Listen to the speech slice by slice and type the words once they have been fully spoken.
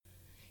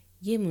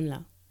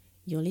Yemunla.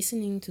 You're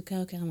listening to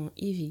Kaokaramo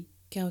EV,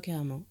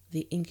 Kaokaramo,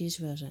 the English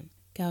version.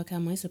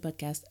 Kaokaramo is a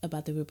podcast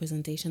about the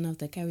representation of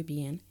the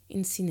Caribbean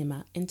in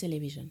cinema and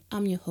television.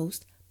 I'm your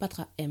host,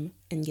 Patra M,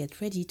 and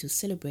get ready to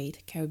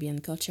celebrate Caribbean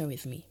culture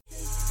with me.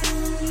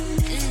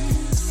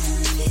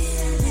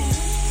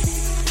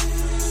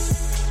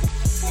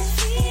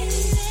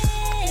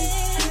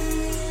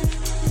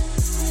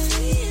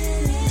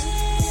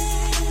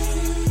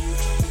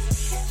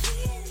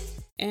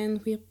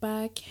 And we're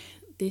back.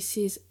 This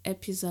is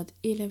episode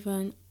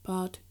 11,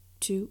 part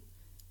 2.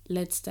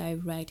 Let's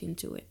dive right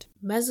into it.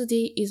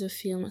 Bazodi is a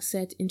film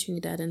set in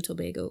Trinidad and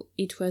Tobago.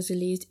 It was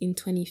released in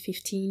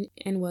 2015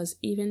 and was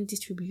even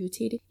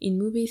distributed in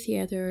movie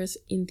theaters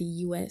in the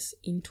US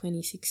in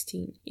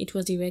 2016. It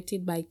was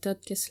directed by Todd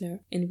Kessler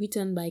and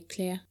written by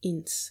Claire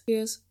Ince.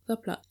 Here's the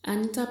plot.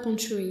 Anita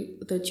Panchuri,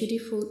 the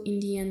dutiful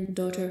Indian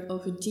daughter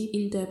of a deep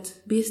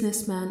in-debt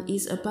businessman,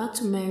 is about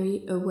to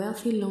marry a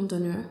wealthy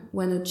Londoner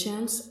when a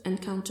chance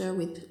encounter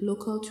with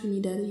local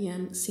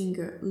Trinidadian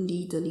singer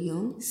Lee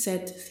DeLeon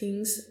set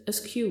things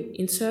askew.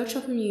 In search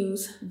of news,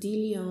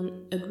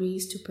 DeLeon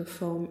agrees to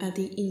perform at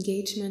the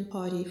engagement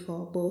party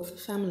for both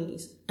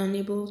families,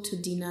 unable to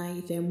deny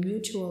their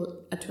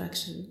mutual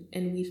attraction,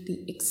 and with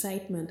the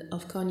excitement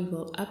of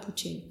carnival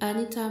approaching.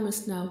 Anita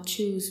must now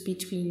choose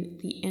between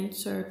the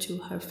answer to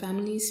her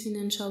family's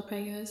financial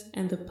prayers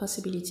and the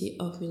possibility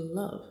of real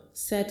love.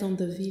 Set on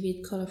the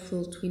vivid,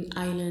 colorful twin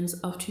islands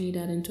of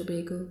Trinidad and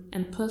Tobago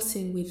and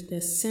pulsing with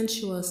the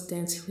sensuous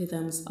dance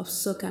rhythms of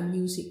soca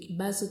music,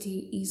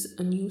 Bazodi is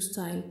a new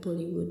style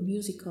Bollywood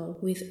musical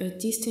with a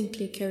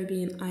distinctly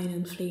Caribbean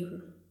island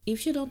flavor.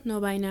 If you don't know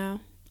by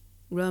now,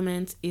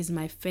 romance is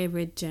my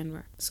favorite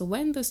genre. So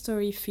when the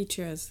story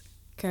features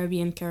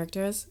Caribbean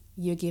characters,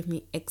 you give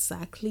me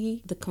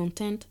exactly the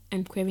content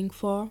I'm craving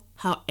for.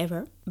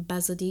 However,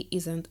 Bazodi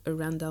isn't a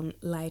random,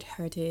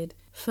 light-hearted,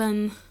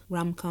 fun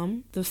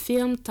rom-com. The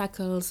film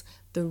tackles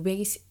the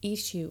race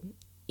issue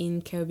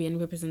in Caribbean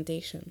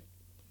representation.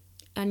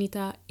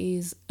 Anita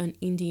is an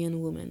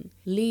Indian woman.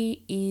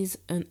 Lee is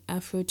an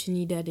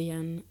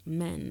Afro-Trinidadian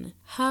man.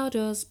 How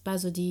does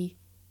Bazodi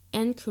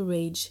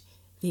encourage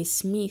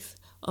this myth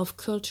of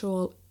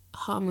cultural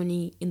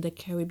harmony in the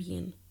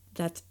Caribbean?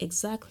 That's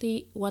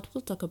exactly what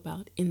we'll talk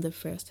about in the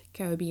first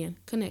Caribbean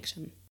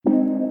Connection.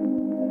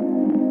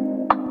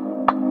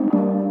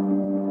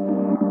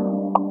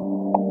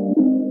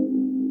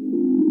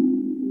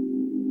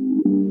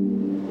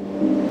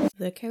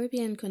 The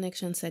Caribbean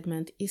Connection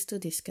segment is to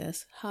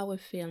discuss how a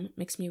film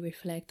makes me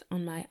reflect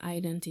on my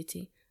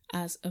identity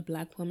as a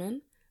Black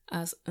woman,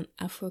 as an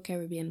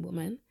Afro-Caribbean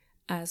woman,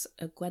 as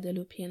a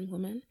Guadeloupean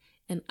woman,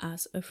 and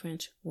as a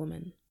French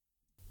woman.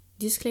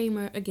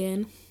 Disclaimer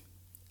again,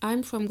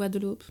 I'm from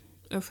Guadeloupe,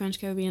 a French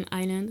Caribbean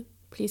island.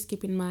 Please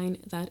keep in mind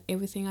that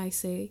everything I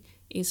say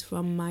is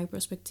from my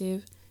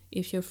perspective.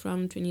 If you're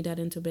from Trinidad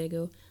and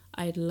Tobago,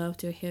 I'd love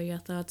to hear your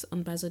thoughts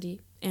on Bazodi.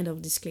 End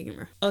of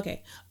disclaimer.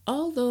 Okay,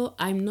 although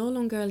I'm no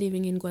longer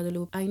living in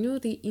Guadeloupe, I know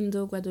the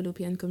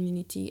Indo-Guadeloupean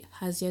community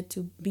has yet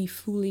to be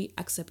fully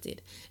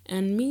accepted.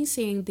 And me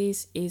saying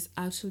this is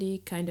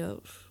actually kind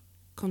of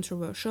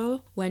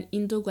controversial when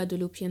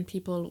Indo-Guadeloupean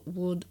people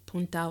would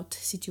point out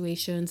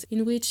situations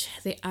in which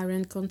they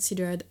aren't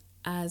considered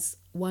as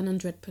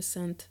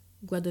 100%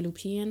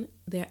 Guadeloupean.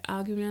 Their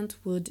argument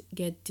would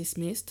get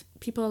dismissed.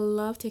 People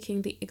love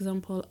taking the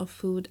example of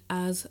food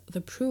as the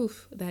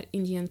proof that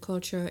Indian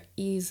culture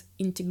is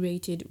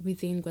integrated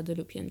within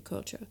Guadeloupean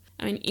culture.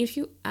 I mean, if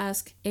you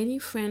ask any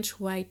French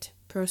white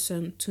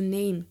person to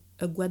name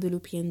a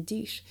Guadeloupean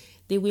dish,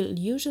 they will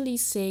usually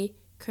say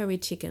curry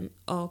chicken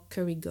or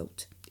curry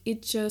goat.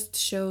 It just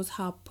shows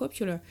how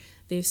popular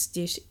this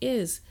dish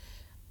is.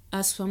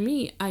 As for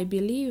me, I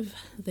believe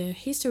the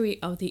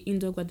history of the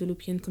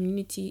Indo-Guadeloupean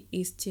community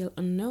is still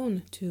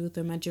unknown to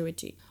the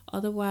majority.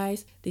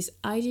 Otherwise, this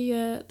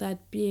idea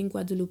that being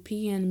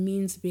Guadeloupean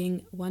means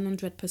being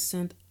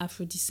 100%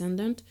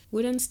 Afro-descendant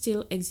wouldn't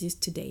still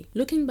exist today.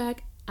 Looking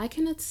back, I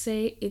cannot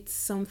say it's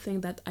something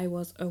that I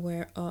was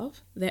aware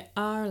of. There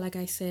are, like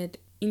I said,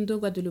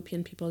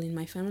 Indo-Guadeloupean people in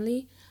my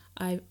family.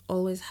 I've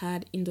always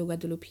had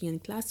Indo-Guadeloupean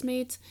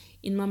classmates.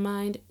 In my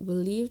mind, we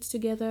lived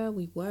together,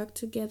 we worked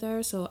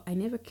together, so I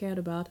never cared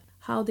about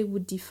how they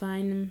would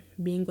define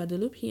being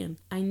Guadeloupean.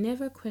 I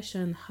never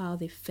questioned how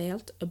they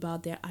felt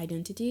about their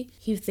identity,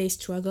 if they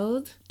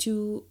struggled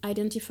to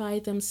identify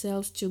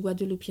themselves to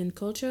Guadeloupean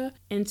culture,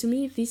 and to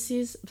me, this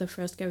is the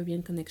first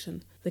Caribbean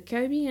connection. The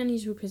Caribbean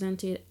is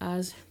represented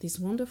as this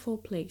wonderful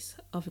place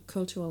of a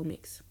cultural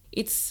mix.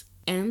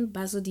 And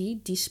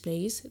Bazodi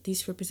displays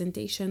this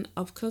representation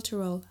of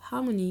cultural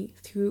harmony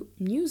through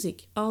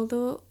music.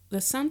 Although the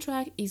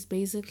soundtrack is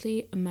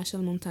basically a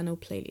Machel Montano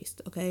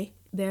playlist, okay?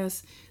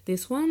 There's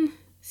this one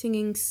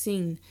singing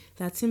scene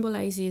that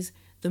symbolizes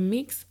the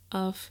mix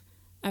of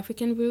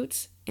African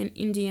roots and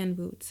Indian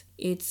roots.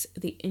 It's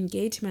the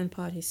engagement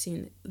party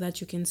scene that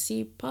you can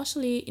see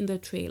partially in the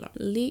trailer.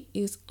 Lee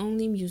is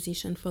only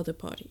musician for the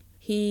party.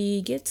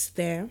 He gets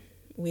there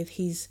with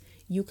his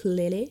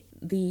ukulele,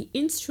 the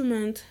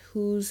instrument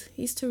whose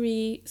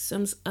history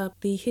sums up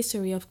the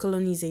history of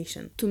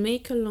colonization. To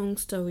make a long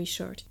story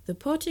short, the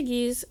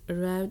Portuguese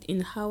arrived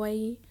in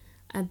Hawaii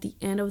at the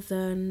end of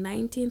the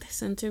 19th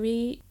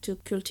century to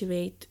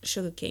cultivate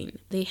sugarcane.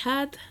 They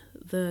had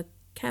the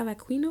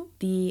cavaquinho.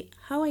 The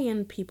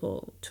Hawaiian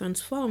people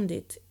transformed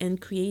it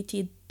and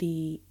created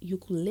the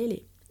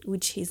ukulele,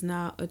 which is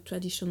now a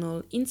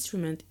traditional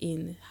instrument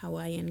in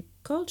Hawaiian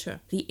culture.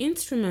 The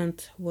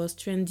instrument was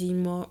trendy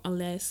more or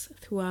less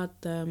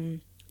throughout the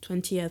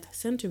 20th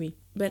century,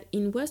 but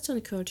in Western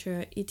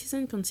culture, it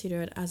isn't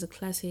considered as a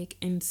classic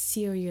and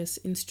serious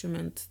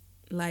instrument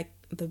like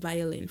the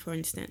violin, for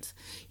instance.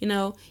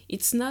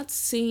 It's not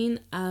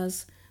seen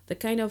as the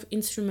kind of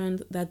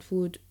instrument that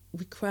would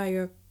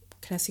require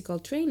classical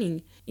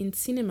training. In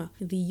cinema,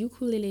 the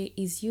ukulele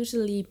is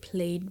usually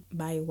played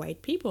by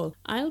white people.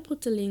 I'll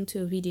put a link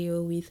to a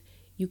video with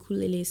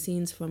ukulele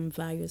scenes from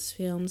various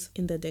films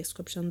in the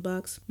description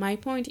box. My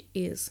point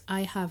is,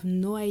 I have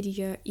no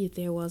idea if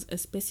there was a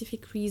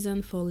specific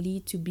reason for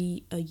Lee to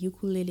be a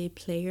ukulele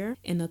player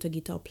and not a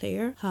guitar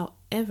player.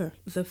 However,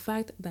 the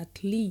fact that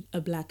Lee,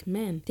 a black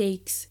man,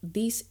 takes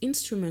this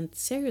instrument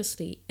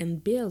seriously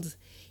and builds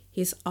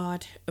his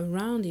art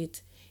around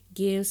it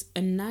gives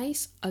a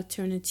nice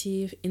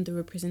alternative in the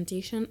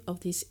representation of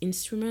this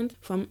instrument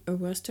from a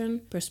Western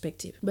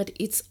perspective. But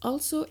it's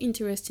also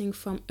interesting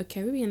from a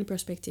Caribbean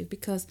perspective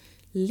because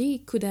Lee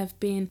could have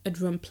been a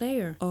drum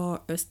player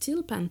or a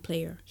steel pan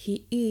player.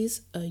 He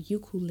is a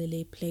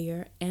ukulele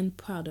player and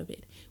proud of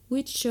it,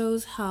 which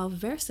shows how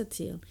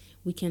versatile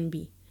we can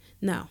be.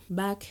 Now,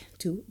 back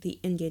to the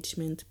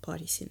engagement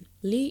party scene.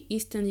 Lee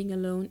is standing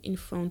alone in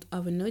front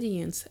of an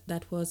audience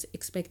that was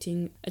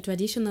expecting a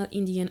traditional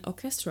Indian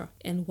orchestra.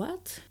 And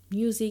what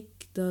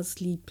music does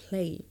Lee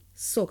play?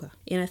 Soca.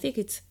 And I think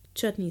it's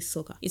chutney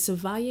soca. It's a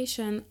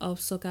variation of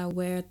soca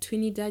where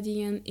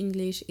Trinidadian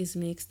English is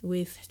mixed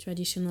with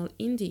traditional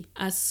Hindi.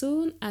 As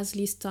soon as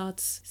Lee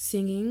starts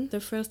singing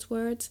the first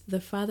words, the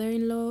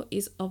father-in-law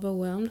is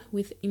overwhelmed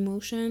with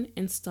emotion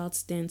and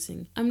starts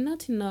dancing. I'm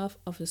not enough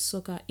of a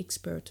soca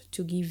expert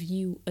to give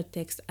you a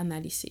text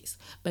analysis,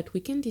 but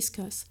we can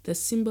discuss the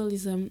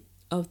symbolism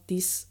of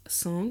this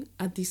song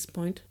at this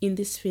point in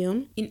this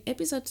film. In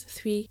episode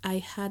 3, I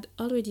had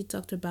already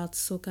talked about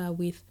soca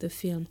with the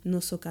film No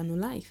Soca No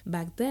Life.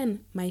 Back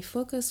then, my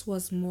focus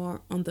was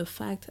more on the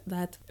fact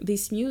that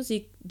this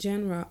music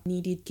genre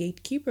needed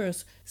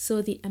gatekeepers,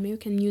 so the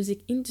American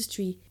music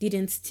industry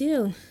didn't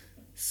steal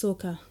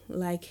soca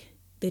like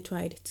they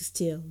tried to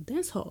steal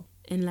dancehall,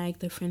 and like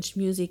the French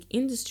music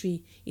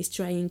industry is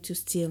trying to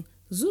steal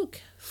zouk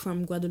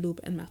from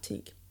Guadeloupe and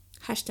Martinique.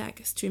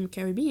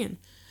 #StreamCaribbean.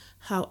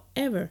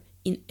 However,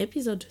 in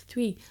episode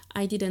 3,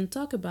 I didn't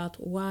talk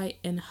about why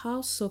and how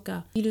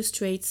soca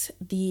illustrates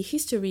the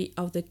history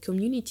of the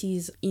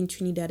communities in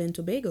Trinidad and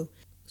Tobago.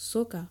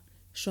 Soca,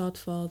 short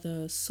for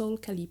the soul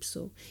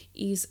calypso,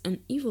 is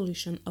an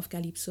evolution of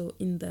calypso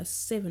in the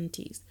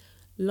 70s.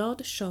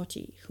 Lord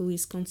Shorty, who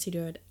is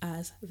considered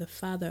as the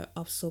father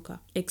of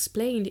soca,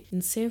 explained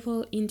in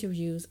several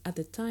interviews at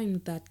the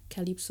time that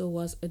calypso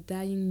was a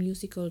dying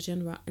musical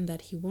genre and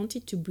that he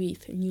wanted to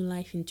breathe new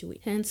life into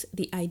it. Hence,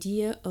 the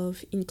idea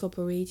of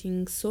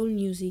incorporating soul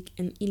music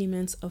and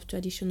elements of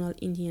traditional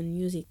Indian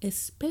music,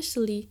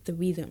 especially the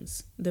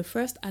rhythms. The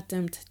first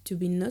attempt to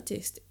be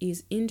noticed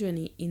is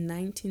Indrani in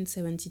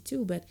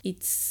 1972, but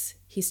it's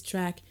his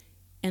track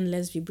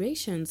Endless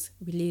Vibrations,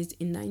 released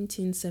in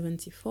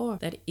 1974,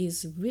 that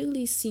is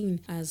really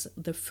seen as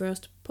the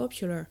first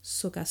popular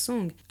soca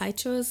song. I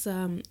chose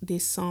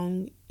this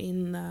song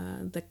in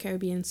the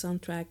Caribbean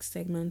soundtrack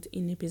segment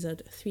in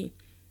episode 3.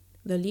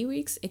 The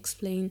lyrics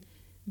explain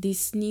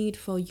this need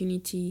for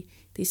unity,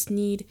 this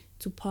need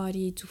to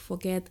party, to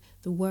forget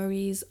the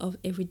worries of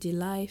everyday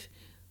life,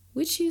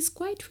 which is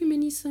quite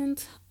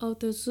reminiscent of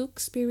the Zouk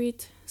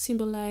spirit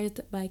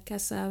symbolized by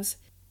Kassav's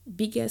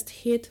biggest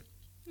hit,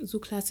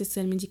 Zouk la c'est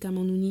seul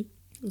médicament nous ni.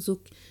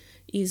 Zouk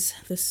is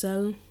the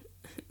soul.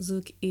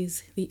 Zouk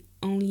is the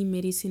only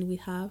medicine we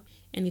have,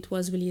 and it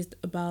was released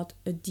about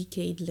a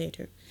decade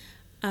later.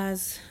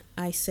 As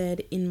I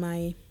said in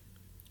my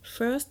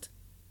first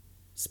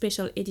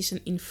special edition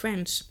in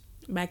French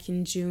back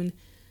in June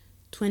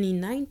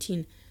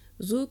 2019,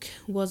 Zouk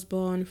was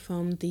born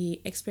from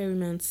the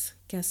experiments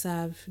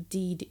Kassav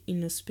did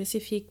in a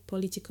specific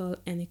political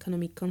and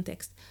economic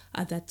context.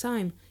 At that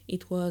time,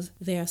 it was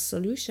their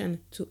solution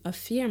to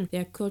affirm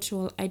their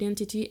cultural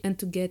identity and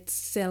to get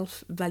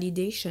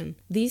self-validation.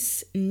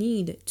 This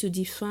need to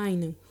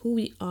define who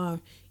we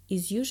are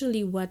is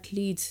usually what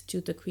leads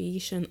to the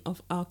creation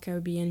of our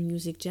Caribbean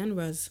music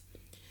genres.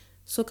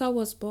 Soca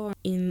was born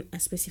in a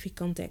specific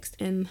context,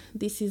 and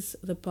this is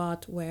the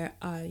part where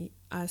I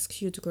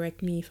ask you to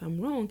correct me if I'm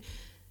wrong.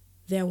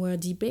 There were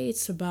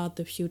debates about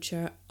the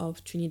future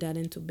of Trinidad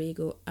and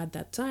Tobago at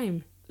that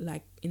time,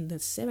 like in the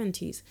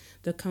 70s.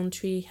 The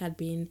country had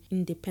been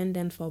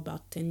independent for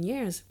about 10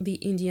 years. The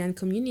Indian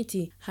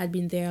community had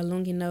been there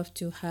long enough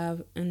to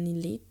have an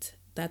elite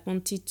that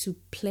wanted to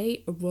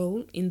play a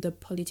role in the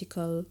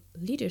political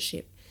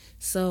leadership.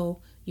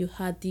 So you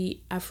had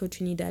the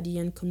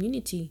Afro-Trinidadian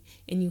community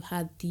and you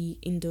had the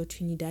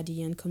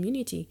Indo-Trinidadian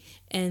community,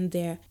 and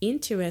their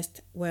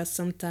interests were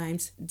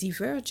sometimes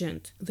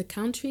divergent. The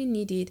country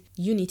needed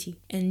unity,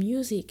 and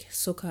music,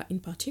 soca in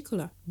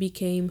particular,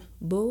 became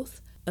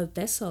both a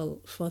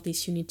vessel for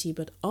this unity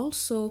but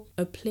also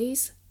a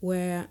place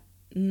where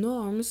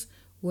norms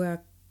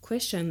were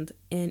questioned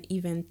and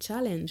even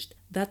challenged.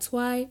 That's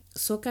why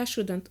soca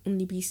shouldn't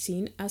only be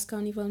seen as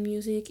carnival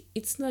music.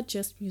 It's not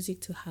just music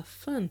to have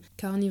fun.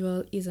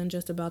 Carnival isn't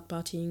just about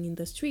partying in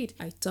the street.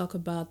 I talk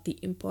about the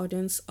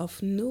importance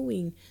of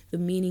knowing the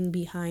meaning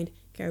behind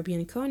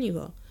Caribbean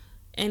Carnival.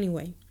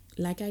 Anyway,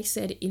 like I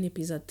said in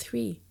episode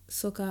 3,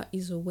 soca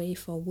is a way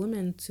for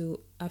women to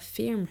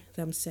affirm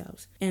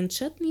themselves. And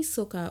chutney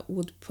soca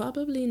would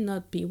probably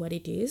not be what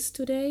it is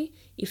today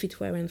if it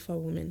weren't for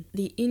women.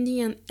 The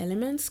Indian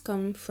elements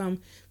come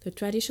from the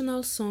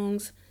traditional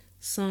songs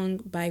sung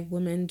by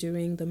women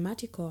during the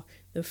Matikor,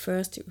 the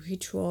first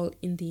ritual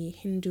in the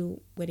Hindu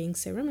wedding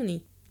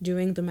ceremony.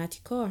 During the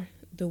Matikor,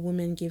 the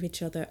women give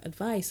each other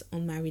advice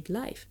on married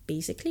life.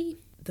 Basically,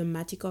 the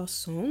Matikor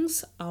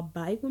songs are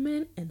by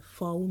women and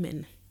for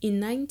women. In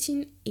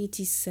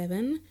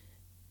 1987,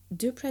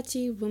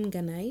 Duprati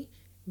Rumganai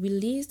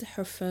released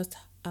her first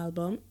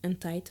album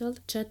entitled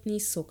Chutney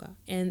Soca,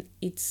 and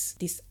it's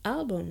this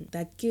album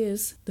that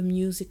gives the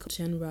musical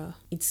genre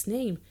its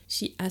name.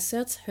 She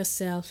asserts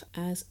herself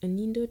as an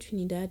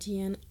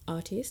Indo-Trinidadian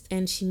artist,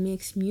 and she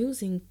makes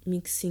music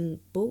mixing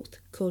both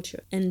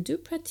cultures. And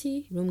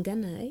Duprati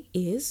Rumganai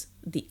is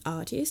the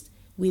artist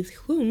with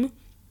whom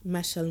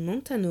Machel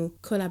Montano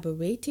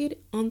collaborated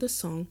on the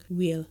song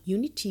Real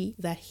Unity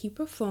that he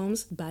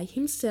performs by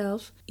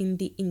himself in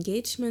the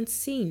engagement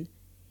scene.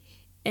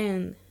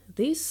 And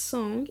this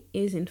song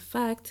is in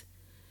fact,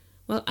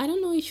 well, I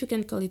don't know if you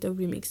can call it a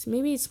remix.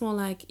 Maybe it's more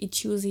like it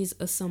chooses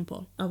a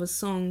sample of a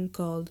song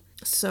called,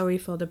 sorry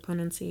for the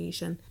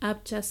pronunciation,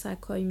 Apcha Sa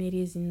Koi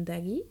Meri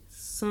Zindagi,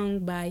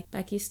 sung by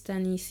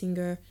Pakistani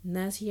singer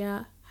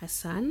Nazia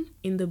Hassan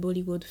in the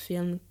Bollywood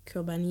film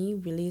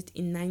Kurbani, released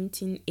in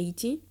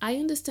 1980. I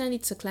understand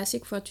it's a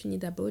classic for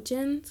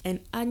Trinidadians, and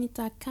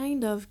Anita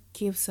kind of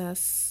gives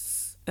us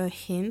a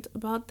hint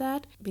about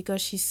that because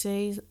she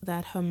says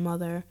that her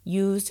mother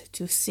used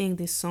to sing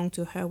this song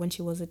to her when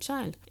she was a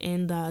child,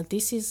 and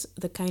this is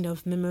the kind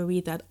of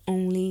memory that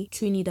only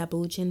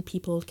Trinidadian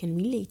people can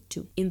relate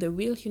to. In the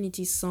Real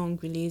Unity song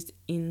released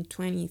in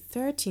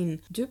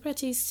 2013,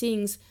 Duprati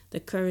sings the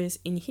chorus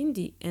in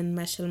Hindi and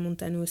Machel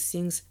Montano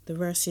sings the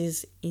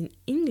verses in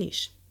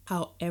English.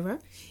 However,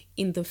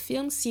 in the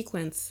film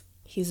sequence,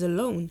 he's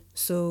alone,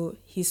 so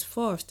he's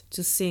forced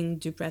to sing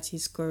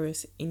Duprati's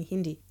chorus in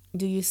Hindi.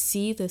 Do you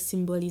see the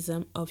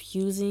symbolism of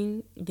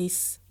using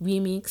this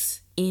remix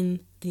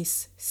in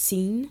this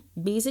scene?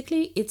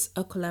 Basically, it's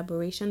a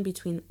collaboration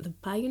between the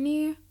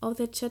pioneer of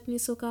the chutney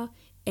soca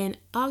and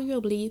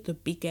arguably the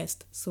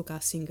biggest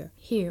soca singer.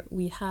 Here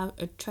we have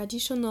a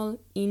traditional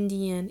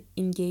Indian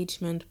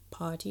engagement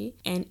party,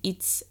 and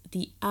it's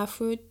the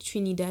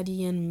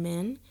Afro-Trinidadian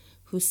man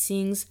who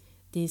sings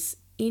these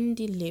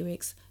indie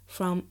lyrics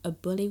from a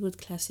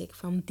Bollywood classic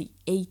from the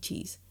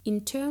 80s.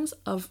 In terms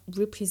of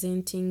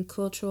representing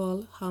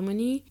cultural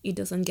harmony, it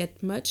doesn't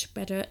get much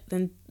better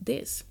than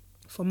this.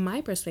 From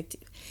my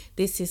perspective,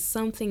 this is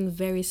something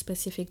very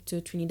specific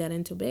to Trinidad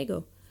and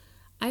Tobago.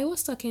 I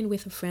was talking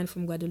with a friend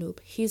from Guadeloupe.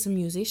 He's a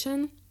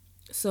musician,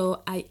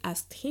 so I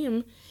asked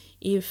him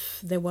if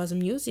there was a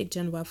music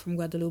genre from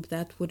Guadeloupe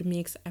that would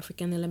mix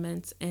African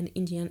elements and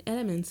Indian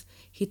elements.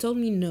 He told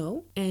me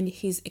no, and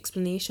his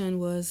explanation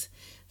was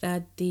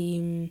that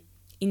the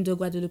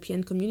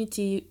Indo-Guadeloupean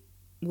community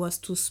was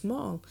too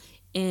small,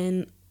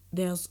 and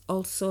there's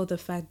also the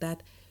fact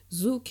that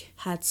Zouk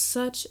had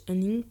such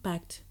an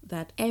impact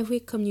that every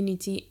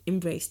community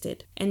embraced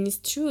it. And it's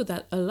true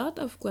that a lot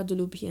of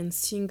Guadeloupean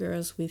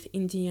singers with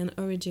Indian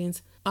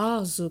origins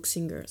are Zouk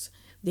singers.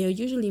 They are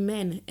usually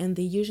men, and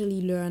they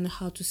usually learn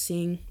how to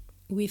sing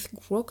with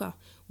guoka,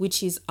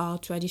 which is our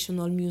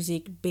traditional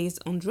music based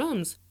on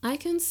drums. I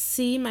can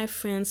see my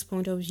friend's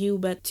point of view,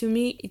 but to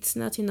me it's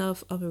not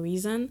enough of a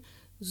reason.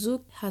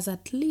 Zouk has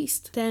at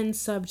least 10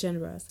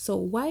 subgenres, so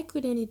why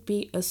couldn't it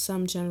be a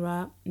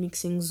subgenre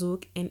mixing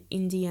Zouk and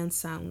Indian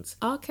sounds?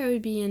 Our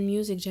Caribbean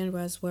music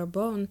genres were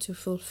born to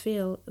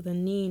fulfill the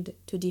need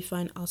to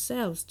define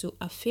ourselves, to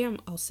affirm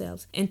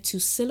ourselves, and to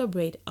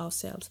celebrate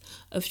ourselves.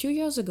 A few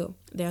years ago,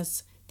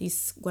 there's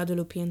this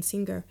Guadeloupean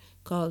singer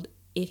called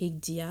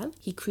Eric Dial.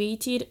 He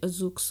created a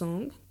Zouk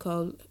song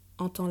called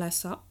Entends la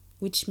ça,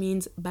 which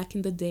means back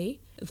in the day.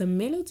 The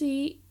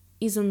melody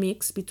is a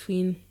mix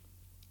between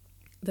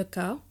the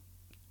ka,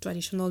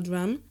 traditional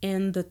drum,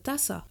 and the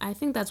tassa. I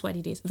think that's what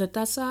it is. The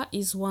tassa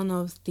is one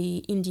of the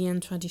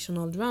Indian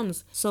traditional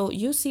drums. So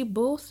you see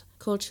both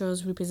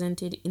cultures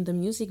represented in the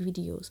music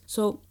videos.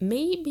 So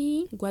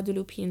maybe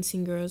Guadeloupean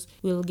singers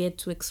will get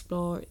to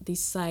explore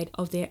this side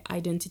of their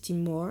identity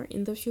more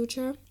in the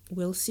future.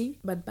 We'll see.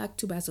 But back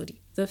to Bazodi.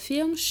 The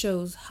film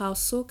shows how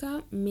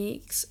soca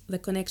makes the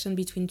connection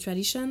between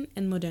tradition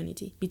and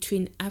modernity,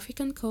 between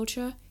African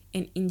culture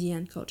and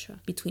Indian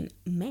culture, between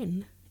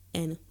men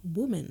and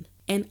woman.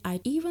 And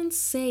I even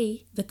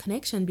say the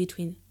connection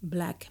between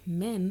black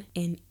men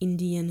and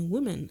Indian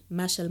women.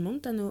 Machel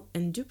Montano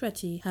and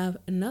Duprati have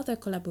another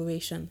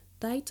collaboration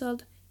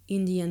titled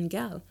Indian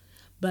Gal.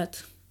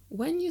 But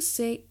when you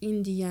say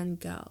Indian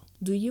gal,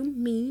 do you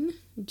mean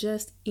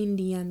just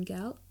Indian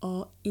gal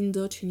or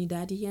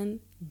Indo-Trinidadian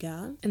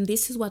gal? And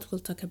this is what we'll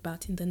talk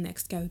about in the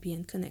next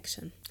Caribbean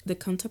Connection, the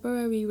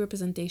contemporary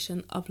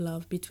representation of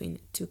love between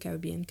two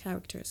Caribbean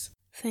characters.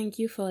 Thank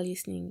you for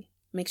listening.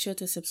 Make sure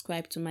to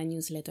subscribe to my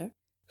newsletter.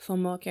 For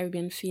more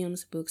Caribbean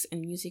films, books,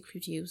 and music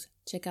reviews,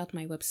 check out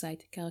my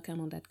website,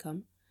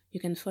 carocaramon.com. You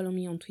can follow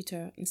me on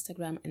Twitter,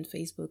 Instagram, and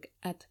Facebook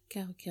at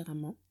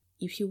carocaramon.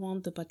 If you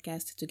want the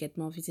podcast to get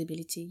more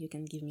visibility, you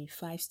can give me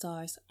 5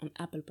 stars on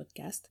Apple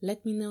Podcast.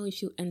 Let me know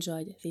if you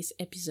enjoyed this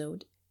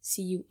episode.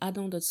 See you à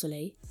Dans d'autres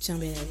soleils. Tiens,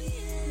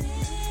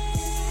 belle.